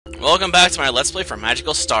Welcome back to my Let's Play for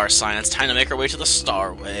Magical Starsign. It's time to make our way to the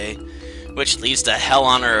Starway, which leads to hell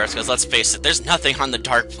on Earth, because let's face it, there's nothing on the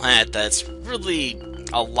Dark Planet that's really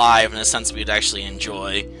alive in a sense we'd actually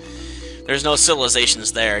enjoy. There's no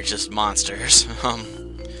civilizations there, just monsters.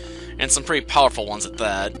 And some pretty powerful ones at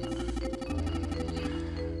that.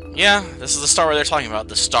 Yeah, this is the Starway they're talking about,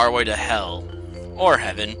 the Starway to Hell. Or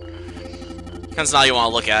Heaven. Depends on how you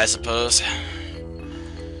want to look at it, I suppose.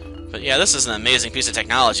 But yeah, this is an amazing piece of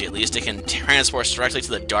technology, at least. It can transport us directly to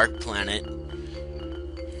the Dark Planet.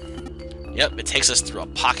 Yep, it takes us through a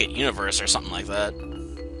pocket universe or something like that.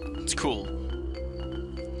 It's cool.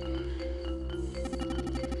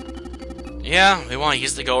 Yeah, we want to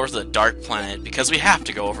use it to go over to the Dark Planet, because we have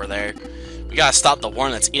to go over there. We gotta stop the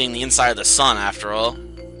worm that's eating the inside of the sun, after all.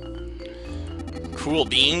 Cool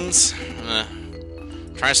beans?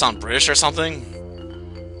 Trying to sound British or something?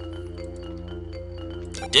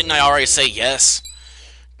 Didn't I already say yes?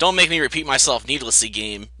 Don't make me repeat myself needlessly,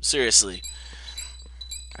 game. Seriously.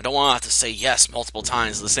 I don't want to have to say yes multiple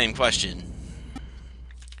times to the same question.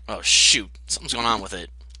 Oh, shoot. Something's going on with it.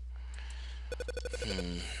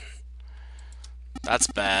 That's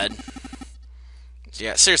bad.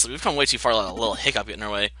 Yeah, seriously, we've come way too far to let a little hiccup get in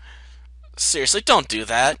our way. Seriously, don't do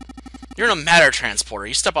that. You're in a matter transporter.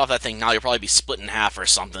 You step off that thing now, you'll probably be split in half or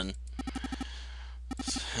something.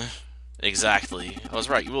 Exactly. I was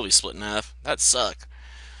right, you will be split in half. That'd suck.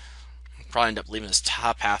 I'll probably end up leaving this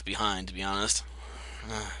top half behind, to be honest.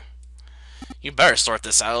 You better sort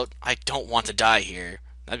this out. I don't want to die here.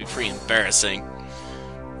 That'd be pretty embarrassing.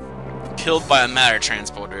 Killed by a matter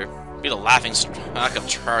transporter. Be the laughing stock of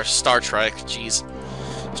Star Trek. Jeez.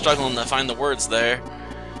 Struggling to find the words there.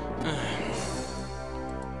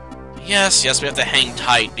 Yes, we have to hang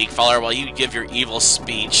tight, big feller, while you give your evil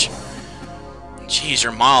speech. Jeez,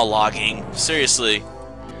 you're monologuing. Seriously.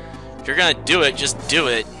 If you're gonna do it, just do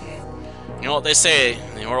it. You know what they say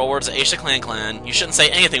in the oral words of Aisha Clan, you shouldn't say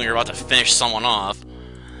anything when you're about to finish someone off.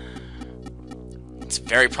 It's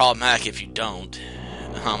very problematic if you don't.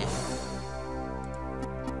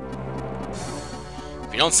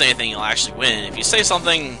 If you don't say anything, you'll actually win. If you say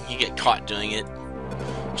something, you get caught doing it.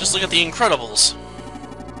 Just look at The Incredibles.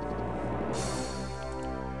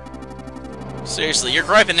 Seriously, your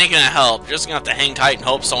griping ain't gonna help. You're just gonna have to hang tight and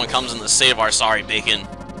hope someone comes in to save our sorry bacon.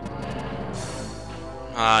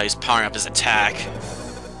 He's powering up his attack.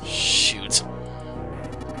 Shoot.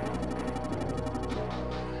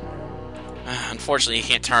 Unfortunately, he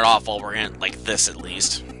can't turn it off while we're in it like this, at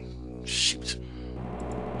least. Shoot.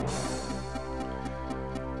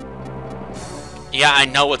 Yeah, I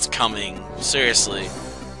know what's coming. Seriously.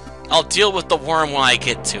 I'll deal with the worm when I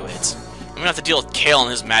get to it. I'm gonna have to deal with Kale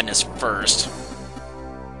and his madness first.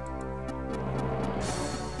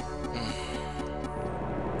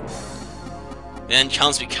 Then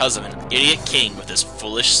comes because of an idiot king with his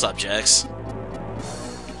foolish subjects.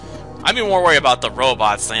 I'd be more worried about the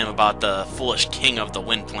robots than I am about the foolish king of the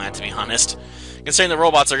wind planet, to be honest. Considering the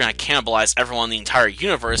robots are going to cannibalize everyone in the entire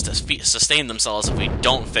universe to sustain themselves if we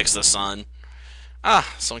don't fix the sun.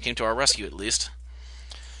 Someone came to our rescue at least.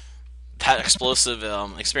 That explosive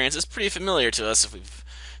experience is pretty familiar to us if we've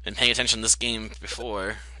been paying attention to this game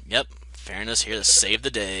before. Yep, fairness here to save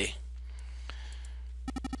the day.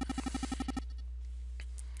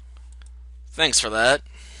 Thanks for that.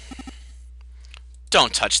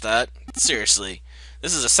 Don't touch that. Seriously.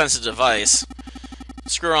 This is a sensitive device.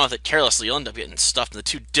 Screw around with it carelessly, you'll end up getting stuffed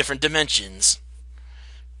into 2 different dimensions.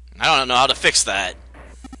 I don't know how to fix that.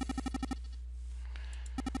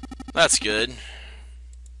 That's good.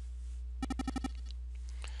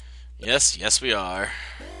 Yes we are.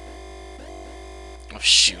 Oh,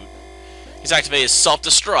 shoot. He's activated his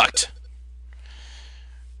self-destruct.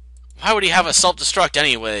 Why would he have a self-destruct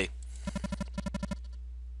anyway?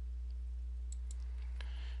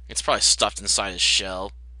 It's probably stuffed inside his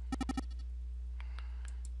shell.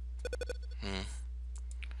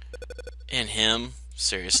 And him?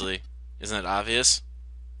 Seriously. Isn't it obvious?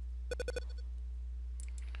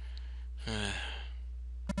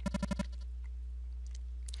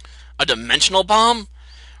 A dimensional bomb?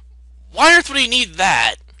 Why on earth would he need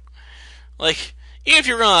that? Like, even if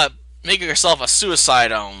you're gonna make yourself a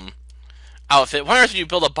suicide outfit, why on earth would you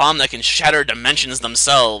build a bomb that can shatter dimensions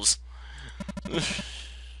themselves?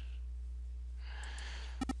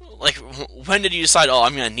 Like, when did you decide, oh,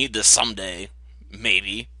 I'm gonna need this someday?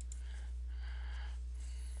 Maybe.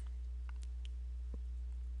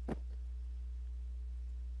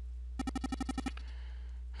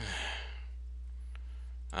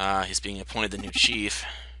 He's being appointed the new chief.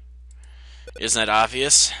 Isn't that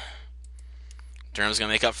obvious? Durham's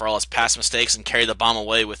gonna make up for all his past mistakes and carry the bomb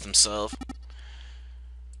away with himself.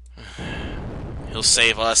 He'll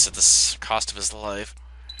save us at the cost of his life.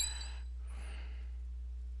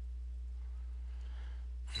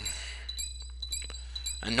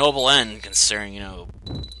 A noble end, considering, you know,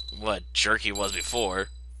 what jerk he was before.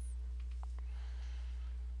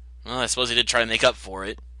 Well, I suppose he did try to make up for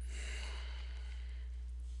it.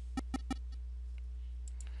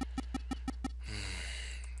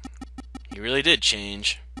 He really did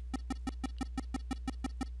change.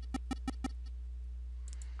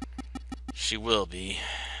 She will be.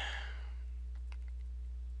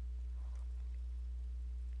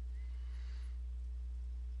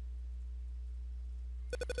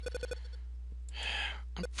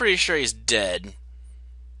 I'm pretty sure he's dead.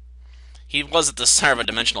 He was at the center of a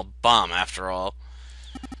dimensional bomb, after all.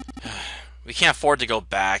 We can't afford to go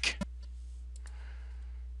back.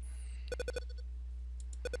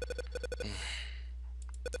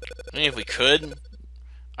 I mean, if we could,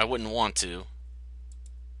 I wouldn't want to.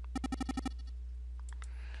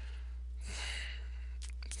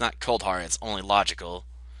 It's not cold-hearted, it's only logical.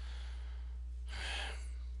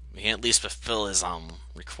 We can at least fulfill his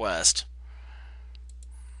request.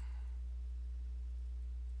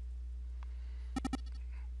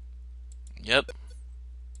 Yep.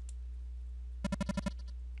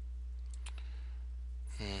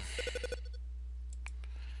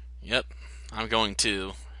 Yep, I'm going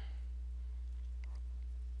to.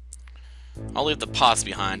 I'll leave the pots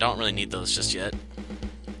behind. I don't really need those just yet.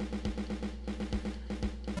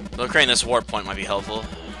 Though creating this warp point might be helpful.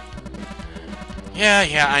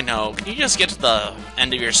 Yeah, I know. Can you just get to the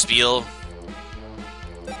end of your spiel?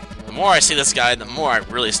 The more I see this guy, the more I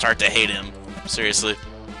really start to hate him. Seriously.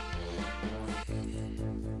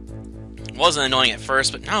 It wasn't annoying at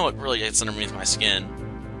first, but now it really gets underneath my skin.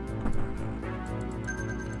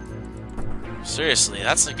 Seriously,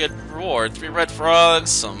 that's a good reward. 3 red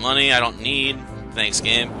frogs, some money I don't need. Thanks,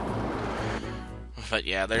 game. But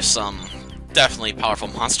yeah, there's some definitely powerful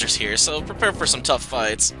monsters here, so prepare for some tough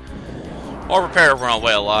fights. Or prepare to run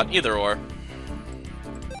away a lot, either or.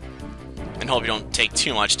 And hope you don't take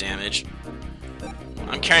too much damage.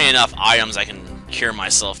 I'm carrying enough items I can cure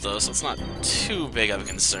myself, though, so it's not too big of a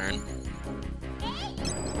concern.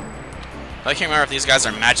 But I can't remember if these guys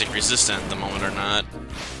are magic resistant at the moment or not.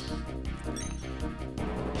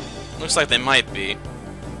 Looks like they might be.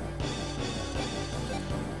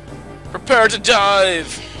 Prepare to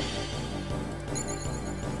dive!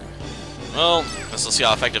 Well, let's see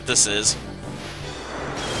how effective this is.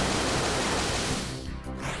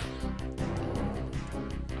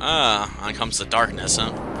 Ah, on comes the darkness,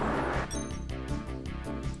 huh?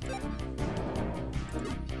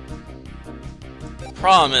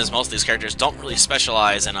 Problem is, most of these characters don't really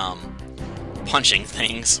specialize in, punching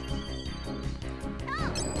things.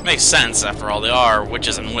 Makes sense, after all, they are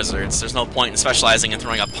witches and wizards. There's no point in specializing in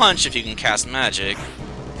throwing a punch if you can cast magic.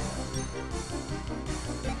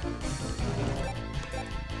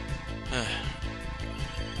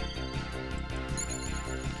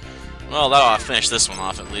 Well, that'll finish this one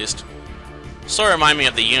off, at least. Sort of remind me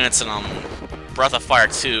of the units in Breath of Fire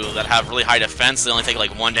 2 that have really high defense. They only take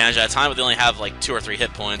like 1 damage at a time, but they only have like 2 or 3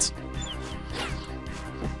 hit points.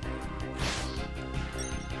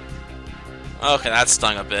 Okay, that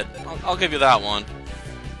stung a bit. I'll give you that one.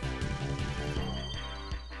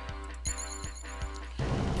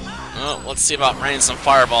 Well, let's see about raining some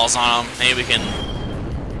fireballs on them. Maybe we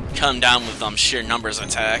can come down with sheer numbers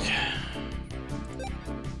attack.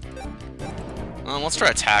 Let's try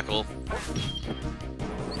a tackle.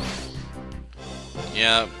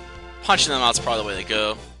 Yeah, punching them out's probably the way to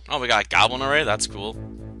go. Oh, we got a goblin already? That's cool.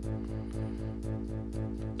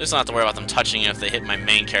 At least I don't have to worry about them touching it if they hit my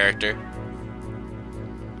main character.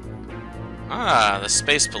 Ah, the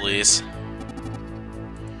space police.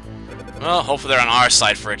 Well, hopefully they're on our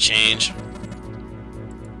side for a change.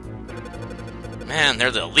 Man,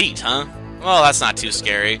 they're the elite, huh? Well, that's not too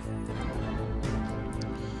scary.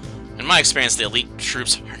 In my experience, the elite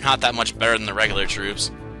troops are not that much better than the regular troops.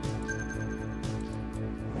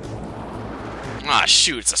 Ah,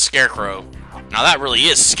 shoot, it's a scarecrow. Now that really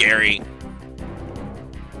is scary.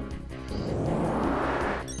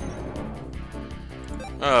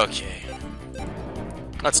 Okay.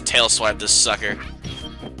 Let's tail swipe this sucker.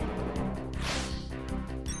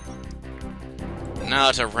 Now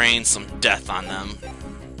to rain some death on them.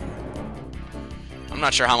 I'm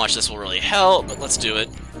not sure how much this will really help, but let's do it.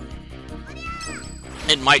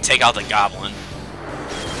 It might take out the goblin.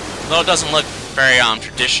 Though it doesn't look very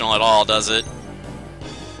traditional at all, does it?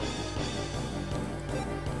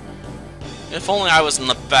 If only I was in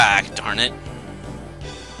the back, darn it.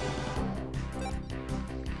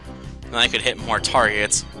 Then I could hit more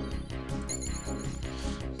targets.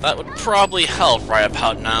 That would probably help right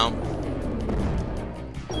about now.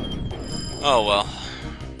 Oh well.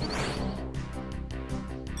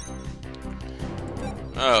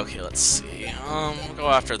 Okay, let's see. We'll go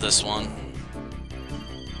after this one.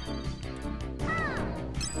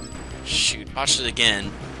 Shoot, botched it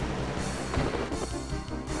again.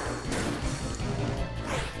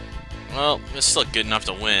 Well, it's still good enough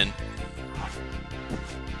to win.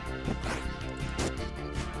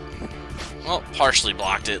 Well, partially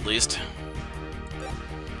blocked it at least.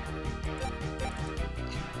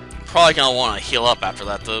 Probably gonna want to heal up after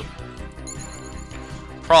that though.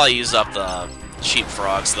 Probably use up the cheap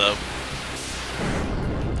frogs though.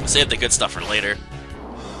 Save the good stuff for later.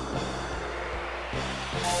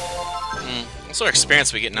 What sort of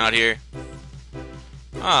experience are we getting out here?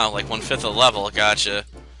 Ah, like 1/5 of the level, gotcha.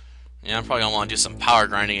 Yeah, I'm probably gonna want to do some power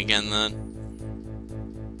grinding again then.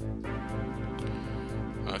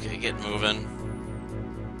 Okay, get moving.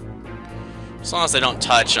 As long as they don't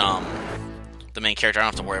touch the main character, I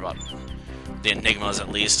don't have to worry about the enigmas at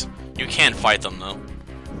least. You can fight them though.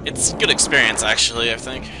 It's good experience actually, I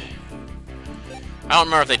think. I don't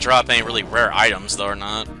remember if they drop any really rare items though or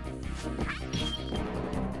not.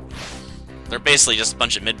 They're basically just a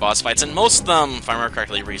bunch of mid-boss fights, and most of them, if I remember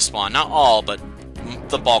correctly, respawn. Not all, but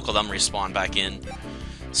the bulk of them respawn back in.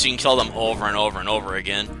 So you can kill them over and over and over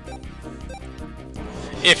again.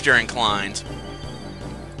 If you're inclined.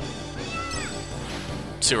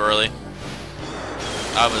 Too early.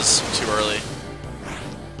 I was too early.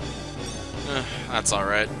 That's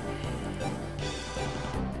alright.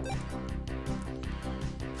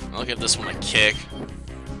 I'll give this one a kick.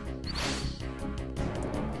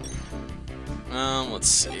 Let's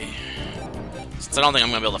see. Since I don't think I'm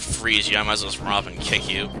gonna be able to freeze you, I might as well just run up and kick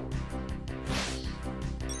you.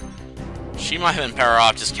 She might have been better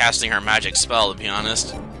off just casting her magic spell, to be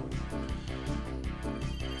honest.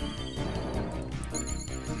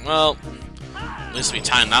 Well, at least we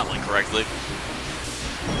timed that one correctly.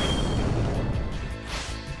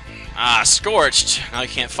 Ah, scorched! Now you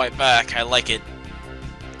can't fight back. I like it.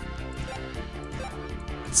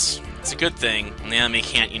 It's a good thing when the enemy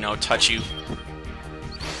can't, you know, touch you.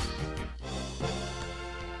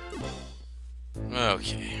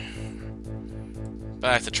 Okay.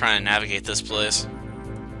 Back to trying to navigate this place.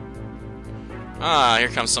 Ah, here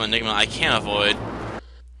comes some enigma I can't avoid.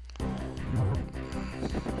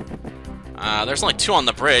 There's only 2 on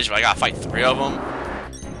the bridge, but I gotta fight 3 of them.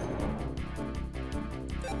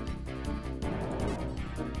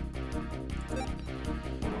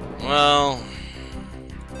 Well...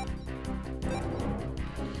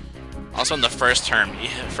 Also in the first turn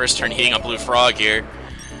eating a blue frog here.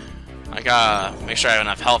 I gotta make sure I have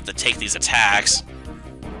enough health to take these attacks.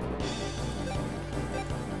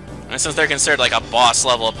 And since they're considered like a boss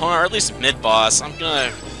level opponent, or at least mid-boss, I'm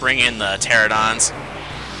gonna bring in the pterodons.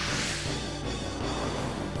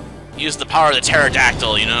 Use the power of the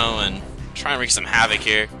pterodactyl, you know, and try and wreak some havoc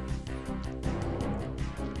here.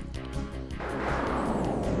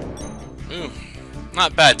 Ooh,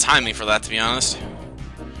 not bad timing for that, to be honest.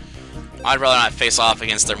 I'd rather not face off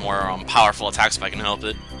against their more powerful attacks if I can help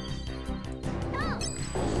it.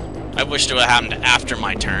 I wish it would have happened after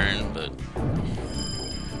my turn, but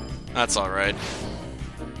that's alright.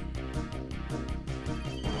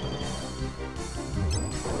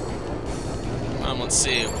 Let's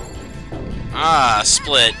see. Ah,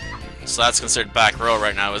 split. So that's considered back row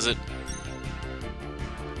right now, is it?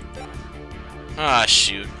 Ah,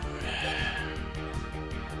 shoot.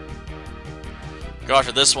 Go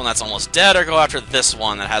after this one that's almost dead, or go after this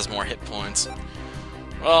one that has more hit points?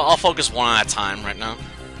 Well, I'll focus one at a time right now.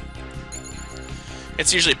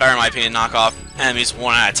 It's usually better, in my opinion, to knock off enemies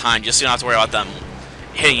one at a time, just so you don't have to worry about them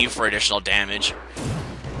hitting you for additional damage.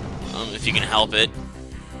 If you can help it.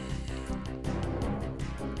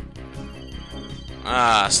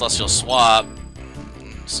 Ah, Celestial Swap.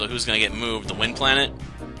 So who's gonna get moved? The Wind Planet?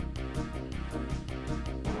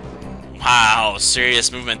 Wow,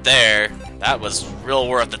 serious movement there. That was real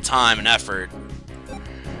worth the time and effort.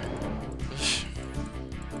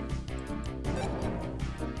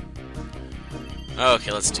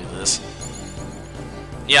 Okay, let's do this.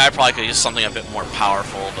 Yeah, I probably could use something a bit more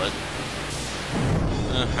powerful, but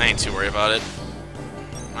I ain't too worried about it.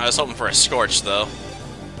 I was hoping for a Scorch, though.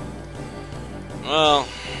 Well,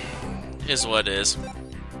 is what it is.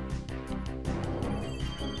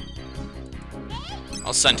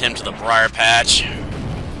 I'll send him to the Briar Patch.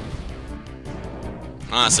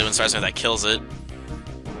 Honestly, when Starsign that kills it.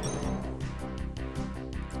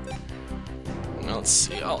 Well, let's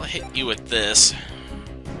see, I'll hit you with this.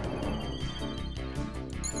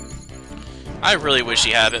 I really wish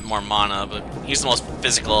he had a bit more mana, but he's the most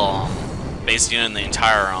physical base unit in the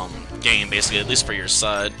entire game, basically, at least for your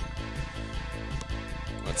side.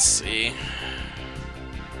 Let's see.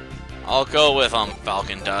 I'll go with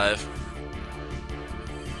Falcon Dive.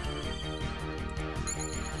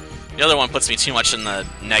 The other one puts me too much in the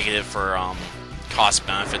negative for cost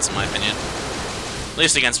benefits, in my opinion. At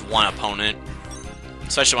least against one opponent.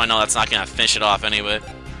 Especially when I know that's not gonna finish it off anyway.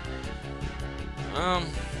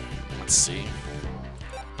 Let's see.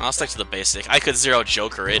 I'll stick to the basic. I could zero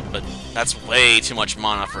Joker it, but that's way too much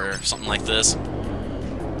mana for something like this.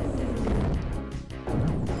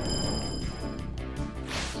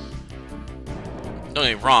 Don't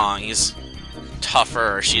get me wrong, he's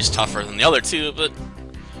tougher, or she's tougher than the other two, but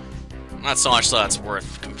not so much so that's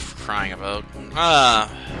worth crying about. I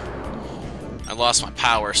lost my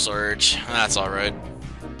power surge. That's alright.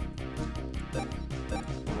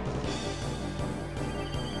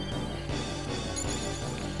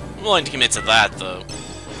 I'm willing to commit to that, though.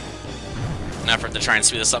 An effort to try and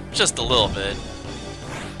speed this up just a little bit.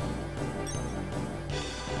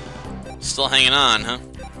 Still hanging on, huh?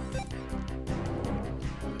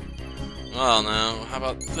 Well, no. How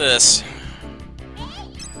about this?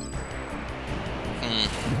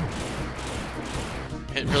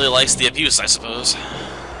 It really likes the abuse, I suppose.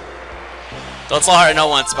 Though it's a lot hard to know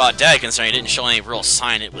when it's about dead, considering it didn't show any real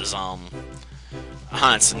sign it was, on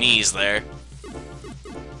its knees there.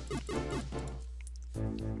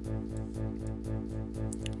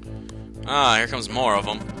 Ah, here comes more of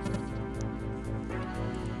them.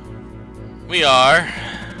 We are...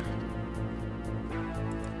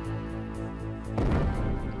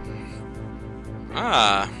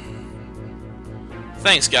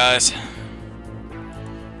 Thanks, guys.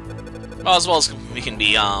 Well, as well as we can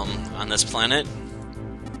be, on this planet.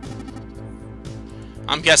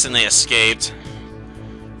 I'm guessing they escaped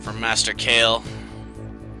from Master Kale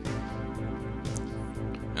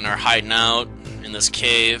and are hiding out in this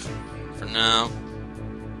cave for now.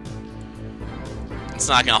 It's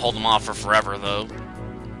not gonna hold them off for forever, though.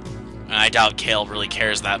 And I doubt Kale really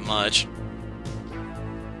cares that much.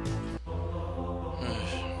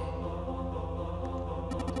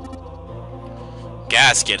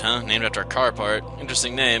 Gasket, huh? Named after a car part.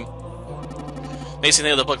 Interesting name. Basically,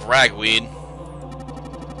 name of the book Ragweed.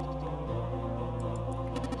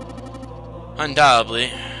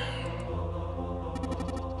 Undoubtedly.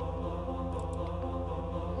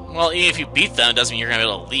 Well, even if you beat them, it doesn't mean you're gonna be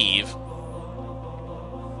able to leave.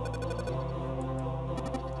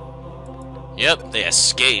 Yep, they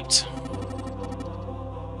escaped.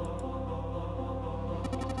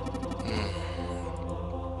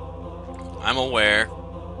 I'm aware.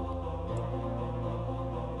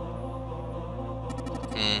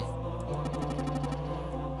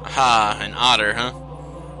 Aha, an otter, huh?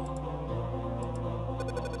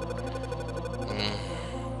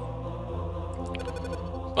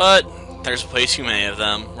 But there's way too many of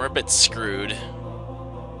them. We're a bit screwed.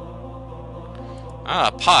 Ah,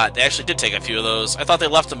 a pot. They actually did take a few of those. I thought they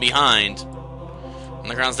left them behind. On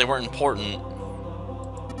the grounds they weren't important.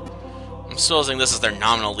 I'm supposing this is their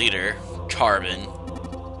nominal leader, Carbon.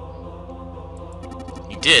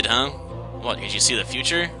 You did, huh? What, did you see the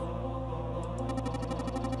future?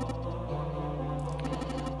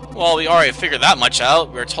 Well, we already figured that much out.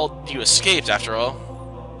 We were told you escaped, after all.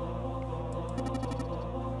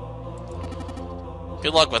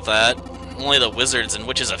 Good luck with that. Only the wizards and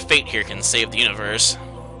witches of fate here can save the universe.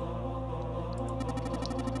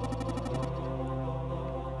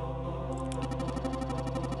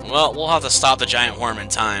 Well, we'll have to stop the giant worm in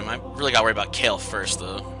time. I really gotta worry about Kale first,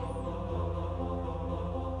 though.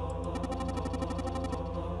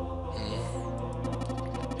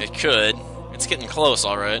 It could. It's getting close,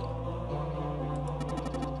 alright.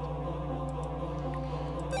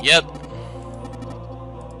 Yep.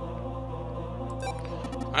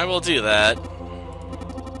 I will do that.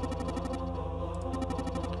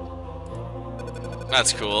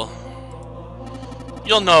 That's cool.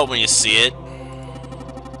 You'll know it when you see it.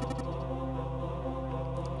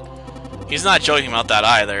 He's not joking about that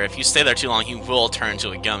either. If you stay there too long, he will turn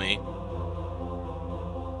into a gummy.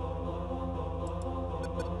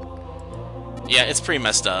 Yeah, it's pretty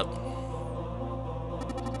messed up.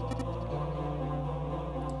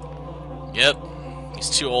 Yep. He's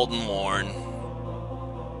too old and worn.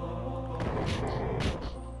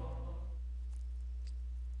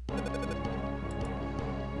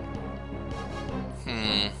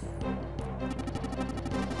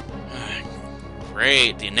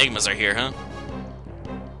 Great, the Enigmas are here, huh?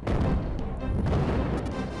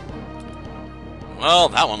 Well,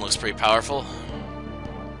 that one looks pretty powerful.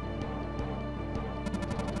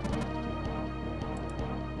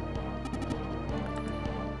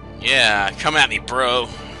 Yeah, come at me, bro.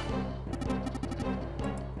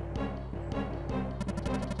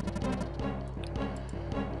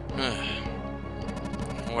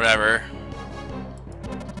 Whatever.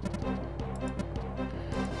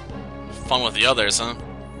 Fun with the others, huh?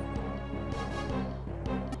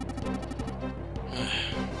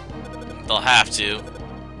 They'll have to.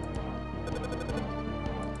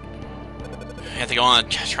 I have to go on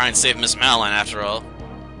and try and save Miss Madeline after all.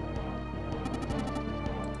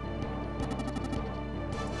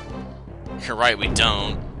 You're right, we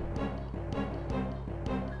don't.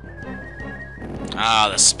 Ah,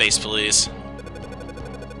 the space police.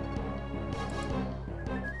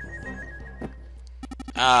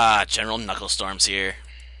 Ah, General Knucklestorm's here.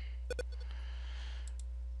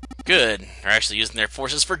 Good. They're actually using their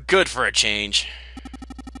forces for good for a change.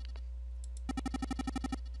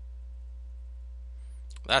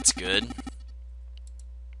 That's good.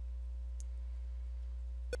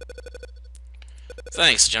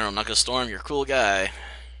 Thanks, General Knucklestorm. You're a cool guy.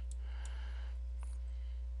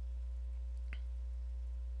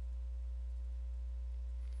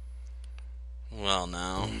 Well,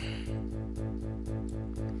 now.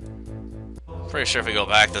 Pretty sure if we go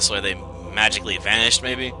back this way, they magically vanished,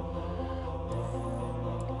 maybe?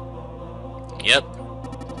 Yep.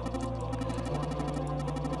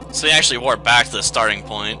 So we actually warp back to the starting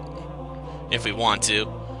point, if we want to,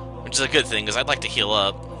 which is a good thing, because I'd like to heal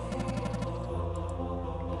up.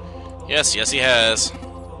 Yes, yes he has.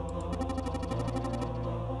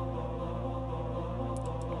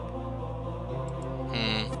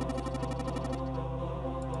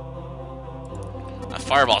 A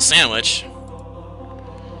fireball sandwich?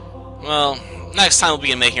 Well, next time we'll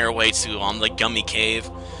be making our way to the Gummy Cave.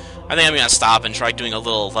 I think I'm gonna stop and try doing a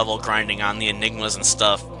little level grinding on the enigmas and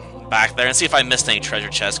stuff back there and see if I missed any treasure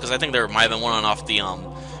chests, because I think there might have been one off the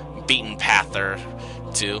beaten path there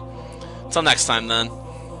too. Until next time then.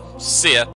 See ya.